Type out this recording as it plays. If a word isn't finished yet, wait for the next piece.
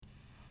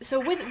So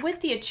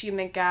with the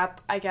achievement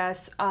gap, I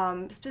guess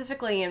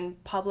specifically in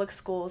public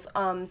schools,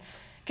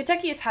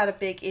 Kentucky has had a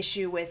big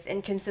issue with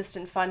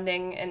inconsistent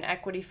funding and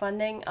equity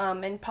funding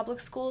in public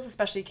schools,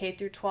 especially K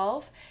through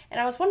 12. And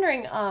I was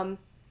wondering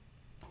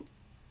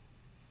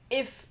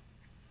if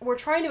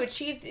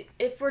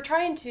if we're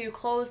trying to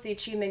close the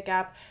achievement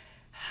gap,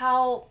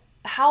 how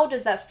how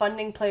does that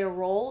funding play a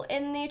role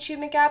in the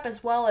achievement gap,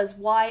 as well as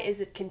why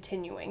is it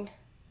continuing?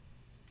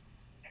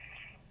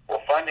 Well,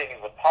 funding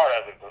is a part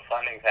of it, but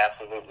funding is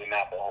absolutely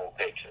not the whole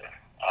picture.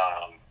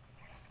 Um,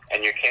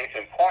 and your case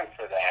in point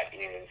for that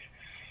is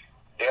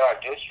there are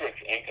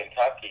districts in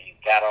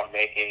Kentucky that are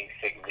making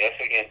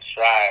significant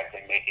strides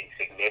and making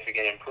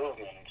significant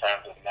improvement in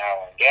terms of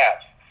narrowing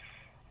gaps.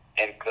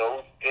 And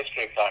those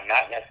districts are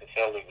not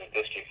necessarily the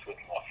districts with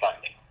more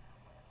funding.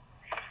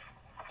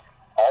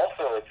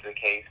 Also, it's the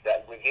case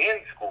that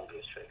within school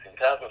districts, in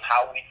terms of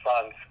how we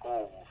fund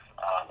schools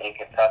in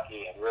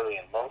Kentucky and really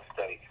in most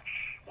states,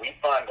 we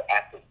fund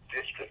at the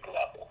district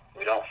level.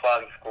 We don't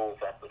fund schools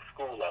at the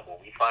school level.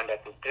 We fund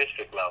at the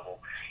district level,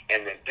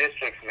 and the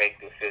districts make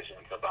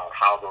decisions about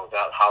how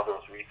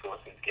those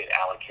resources get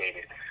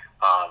allocated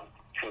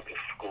to the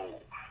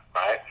school,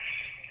 right?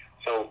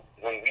 So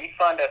when we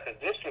fund at the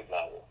district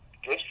level,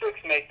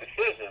 districts make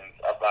decisions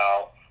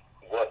about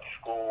what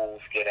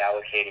schools get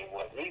allocated,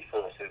 what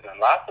resources, and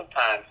lots of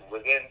times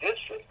within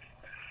districts,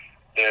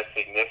 there are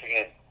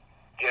significant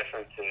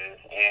differences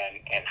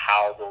in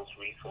how those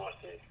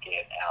resources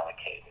get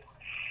allocated,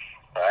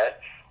 right?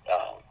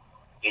 Um,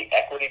 the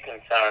equity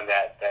concern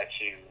that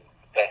you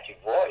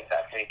voice,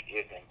 I think,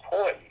 is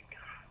important.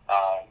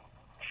 Um,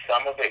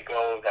 some of it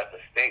goes at the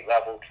state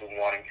level to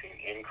wanting to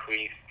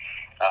increase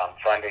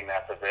funding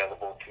that's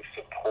available to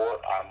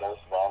support our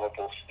most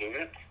vulnerable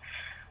students.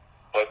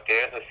 But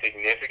there's a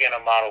significant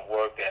amount of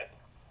work that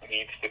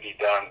needs to be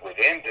done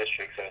within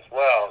districts as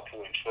well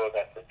to ensure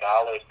that the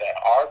dollars that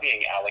are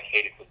being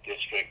allocated to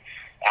districts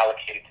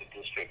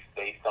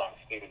based on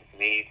students'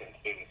 needs and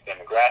students'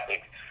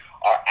 demographics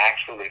are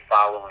actually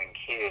following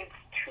kids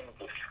to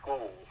the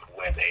schools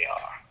where they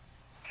are.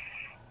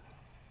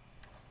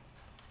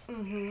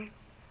 Mm-hmm.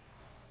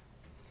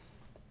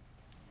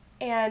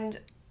 And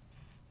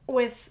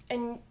with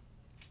and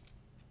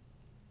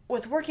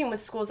with working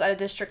with schools at a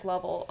district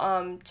level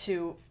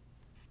to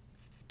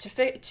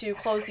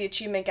close the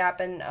achievement gap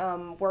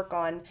and work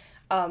on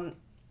um,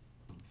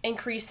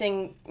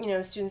 increasing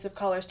students of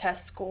color's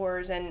test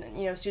scores and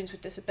students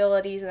with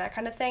disabilities and that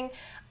kind of thing.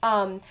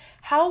 How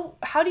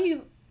do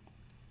you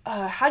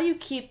how do you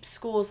keep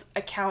schools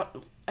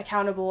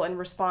accountable and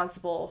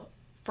responsible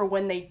for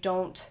when they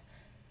don't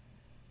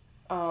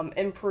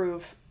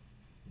improve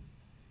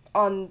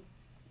on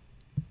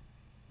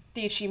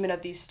the achievement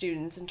of these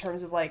students in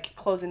terms of like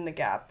closing the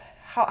gap?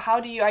 How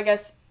do you, I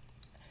guess,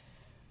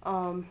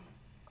 um,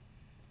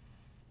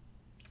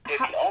 Yeah,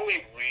 how, the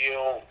only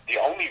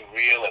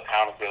real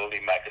accountability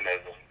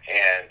mechanism,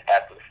 and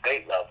at the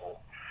state level,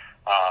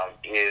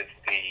 is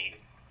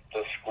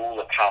the school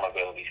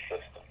accountability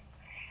system,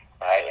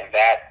 right? And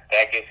that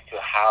gets to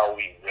how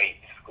we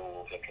rate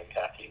schools in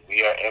Kentucky.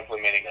 We are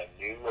implementing a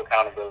new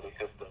accountability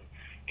system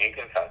in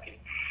Kentucky,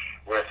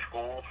 where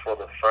schools for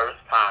the first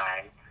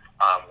time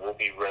will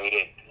be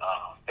rated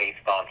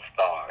based on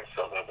stars.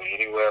 So they'll be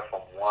anywhere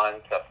from 1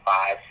 to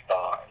 5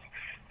 stars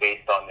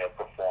based on their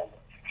performance.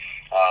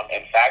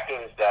 And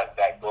factors that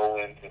go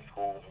into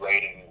schools'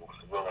 ratings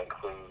will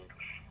include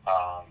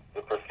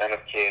the percent of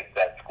kids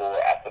that score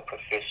at the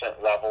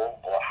proficient level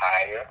or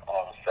higher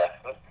on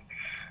assessments,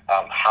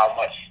 how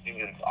much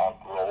students are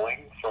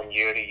growing from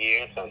year to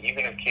year. So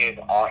even if kids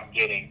aren't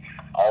getting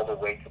all the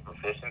way to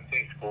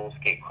proficiency, schools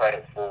get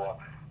credit for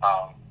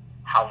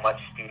how much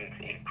students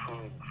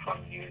improve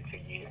from year to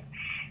year.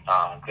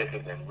 This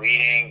is in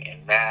reading,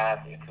 in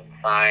math, it's in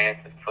science,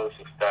 in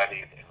social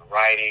studies, in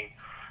writing.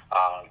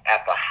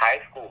 At the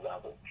high school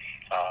level,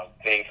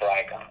 things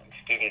like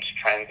students'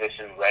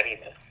 transition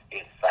readiness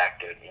is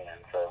factored in.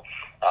 So,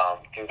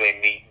 do they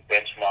meet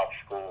benchmark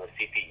scores,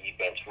 CPE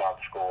benchmark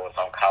scores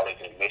on college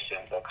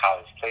admissions or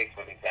college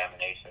placement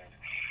examinations?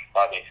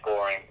 Are they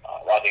scoring?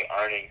 Are they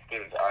earning?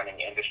 Students earning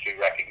industry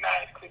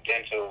recognized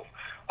credentials?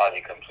 Are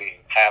they completing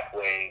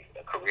pathways,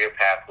 career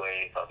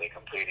pathways? Are they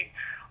completing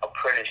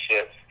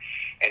apprenticeships?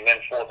 And then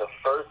for the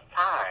first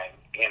time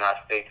in our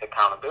state's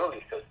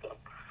accountability system,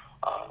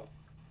 um,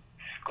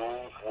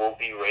 schools will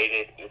be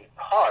rated in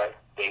part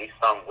based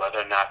on whether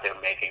or not they're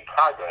making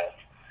progress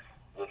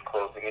with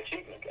closing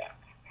achievement gaps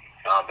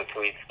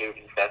between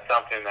students. That's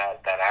something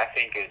that I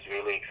think is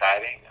really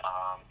exciting.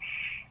 Um,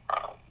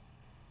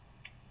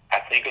 I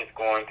think it's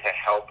going to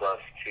help us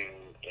to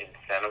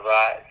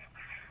incentivize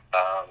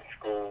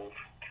schools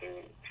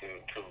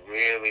to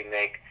really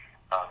make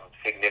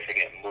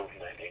significant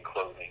movement in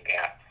closing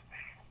gaps.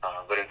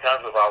 But in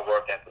terms of our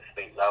work at the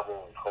state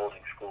level and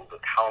holding schools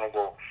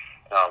accountable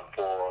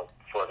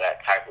for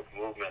that type of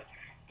movement,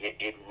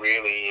 it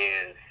really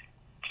is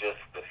just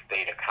the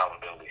state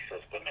accountability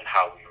system and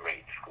how we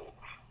rate schools.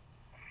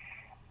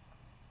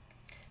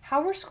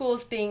 how were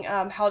schools being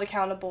held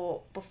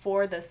accountable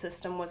before the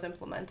system was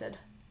implemented?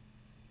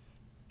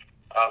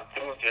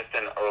 Through just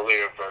an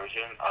earlier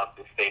version of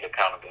the state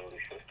accountability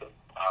system.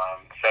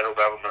 Federal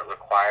government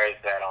requires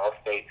that all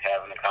states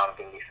have an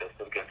accountability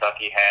system.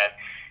 Kentucky had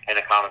an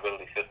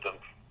accountability system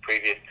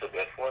previous to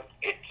this one.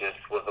 It just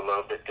was a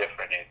little bit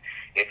different.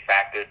 It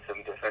factored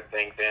some different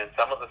things in,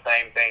 some of the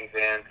same things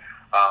in,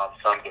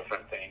 some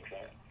different things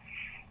in.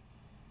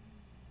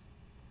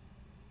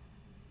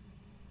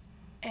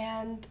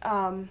 And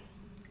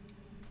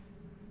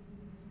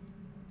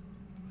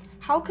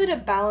how could a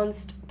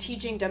balanced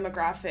teaching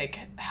demographic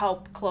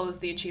help close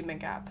the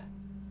achievement gap?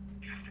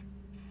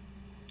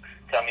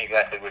 Tell me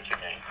exactly what you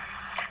mean.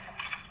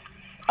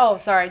 Oh,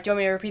 sorry. Do you want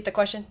me to repeat the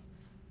question?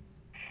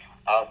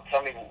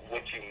 Tell me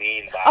what you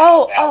mean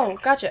by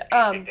Gotcha.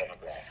 teaching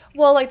demographic.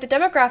 Well, like the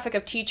demographic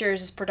of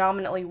teachers is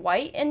predominantly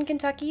white in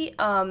Kentucky.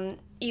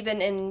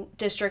 Even in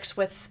districts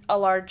with a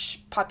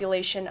large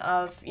population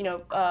of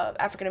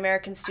African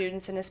American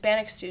students and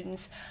Hispanic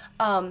students,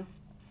 how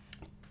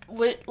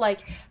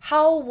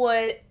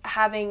would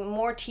having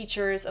more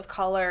teachers of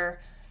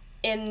color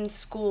in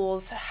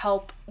schools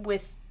help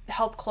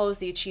close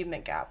the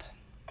achievement gap?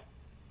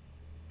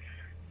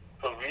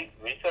 So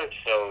research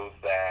shows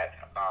that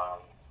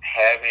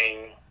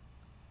having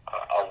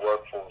a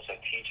workforce, a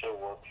teacher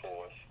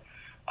workforce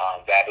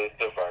that is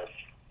diverse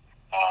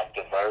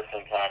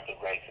in terms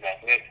of race and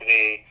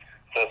ethnicity,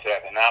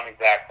 socioeconomic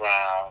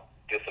background,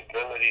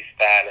 disability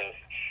status,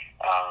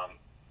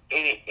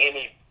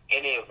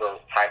 any of those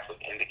types of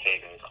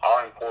indicators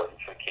are important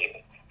for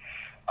kids.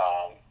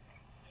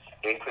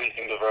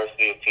 Increasing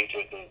diversity of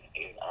teachers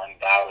is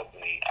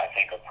undoubtedly, I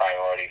think, a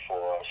priority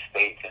for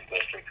states and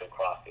districts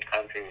across the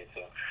country. It's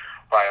a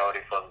priority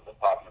for the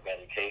Department of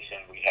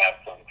Education. We have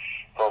some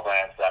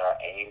programs that are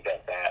aimed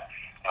at that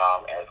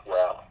as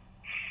well.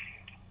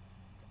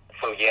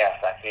 So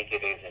yes, I think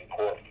it is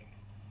important.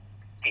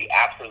 The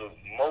absolute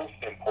most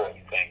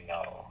important thing,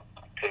 though,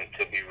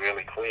 to be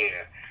really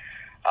clear,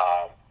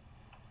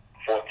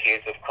 for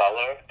kids of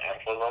color and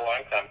for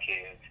low-income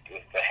kids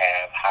is to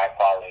have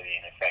high-quality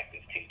and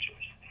effective teachers.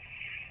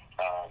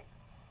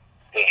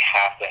 They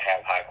have to have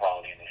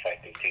high-quality and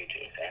effective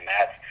teachers, and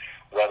that's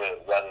whether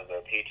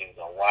the teachers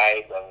are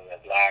white, whether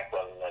they're black,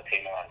 whether they're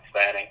Latino or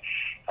Hispanic.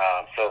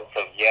 So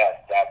yes,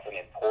 that's an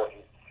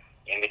important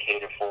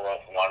indicator for us,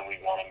 one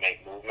we want to make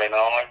movement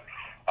on.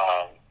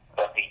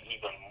 But the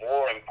even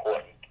more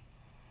important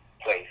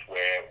place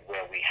where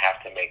we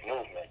have to make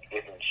movement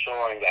is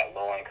ensuring that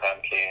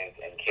low-income kids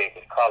and kids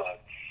of color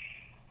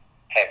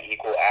have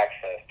equal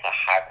access to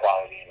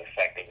high-quality and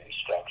effective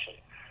instruction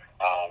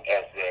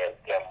as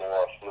their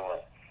more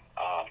affluent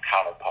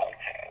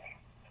counterparts have.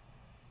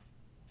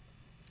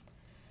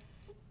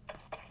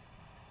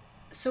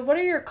 So what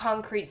are your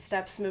concrete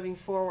steps moving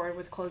forward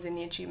with closing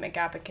the achievement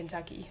gap in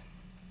Kentucky?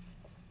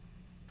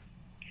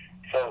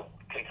 So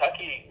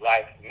Kentucky,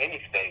 like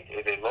many states,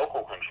 is a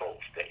local control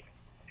state,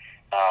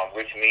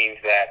 which means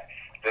that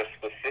the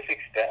specific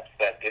steps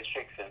that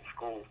districts and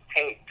schools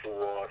take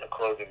toward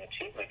closing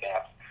achievement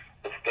gaps,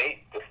 the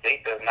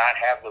state does not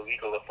have the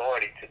legal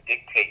authority to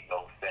dictate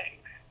those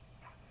things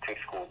to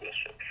school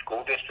districts.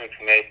 School districts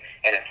make,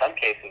 and in some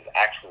cases,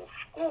 actual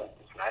schools,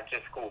 not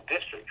just school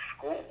districts,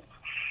 schools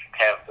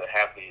have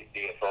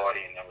the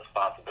authority and the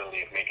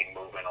responsibility of making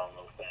movement on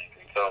those things.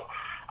 And so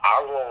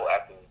our role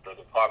at the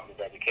Department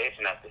of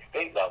Education at the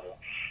state level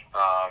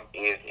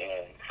is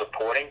in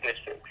supporting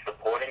districts,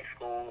 supporting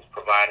schools,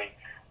 providing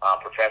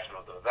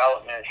professional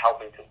development,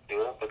 helping to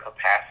build the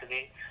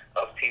capacity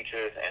of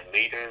teachers and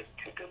leaders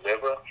to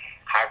deliver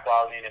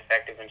high-quality and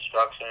effective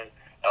instruction,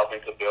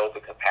 helping to build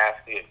the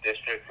capacity of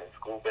districts and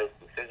school-based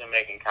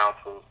decision-making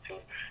councils to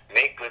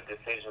make good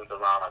decisions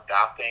around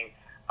adopting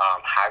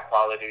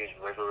high-quality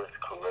and rigorous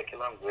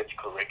curriculum, rich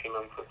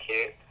curriculum for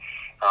kids.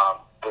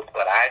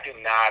 But I do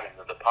not, and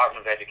the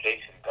Department of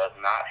Education does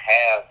not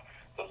have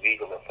the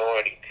legal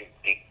authority to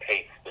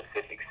dictate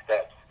specific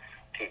steps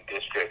to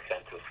districts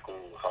and to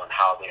schools on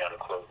how they are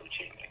to close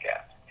achievement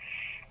gaps.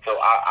 So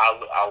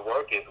our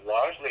work is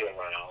largely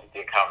around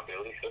the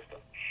accountability system,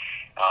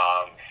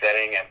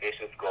 setting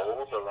ambitious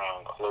goals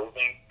around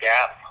closing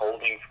gaps,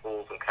 holding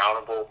schools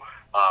accountable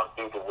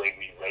through the way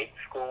we rate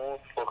schools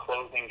for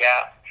closing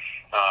gaps,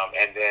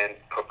 and then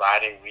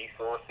providing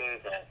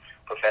resources and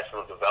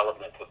professional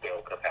development to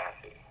build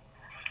capacity.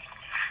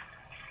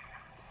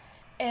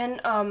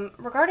 And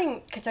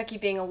regarding Kentucky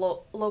being a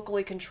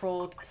locally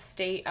controlled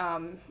state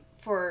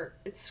for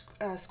its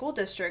school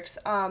districts,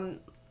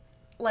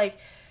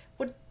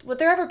 would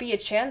there ever be a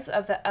chance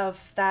of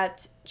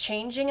that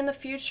changing in the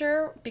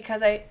future?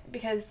 Because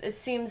it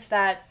seems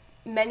that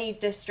many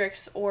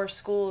districts or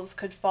schools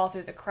could fall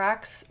through the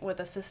cracks with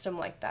a system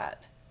like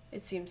that.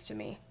 It seems to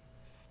me.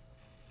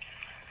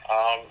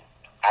 I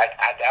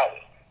doubt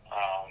it.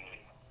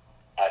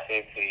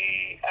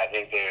 I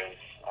think there's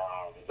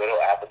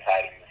little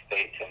appetite in the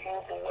state to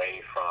move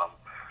away from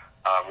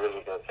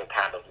really the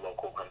kind of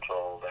local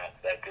control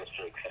that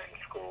districts and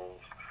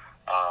schools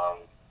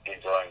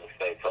enjoy in the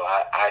state. So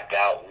I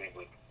doubt we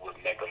would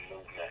make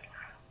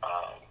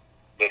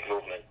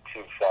movement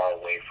too far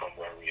away from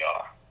where we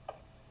are.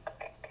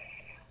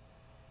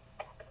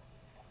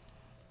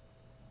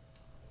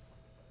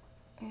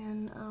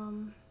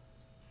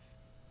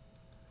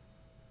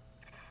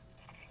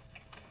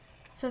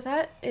 So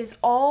that is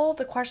all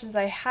the questions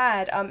I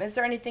had. Is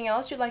there anything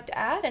else you'd like to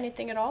add?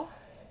 Anything at all?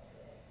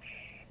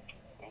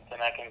 Nothing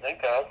I can think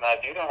of. Now,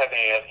 if you don't have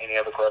any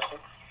other questions,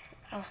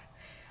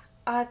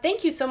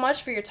 Thank you so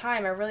much for your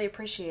time. I really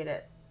appreciate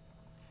it.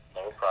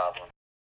 no problem.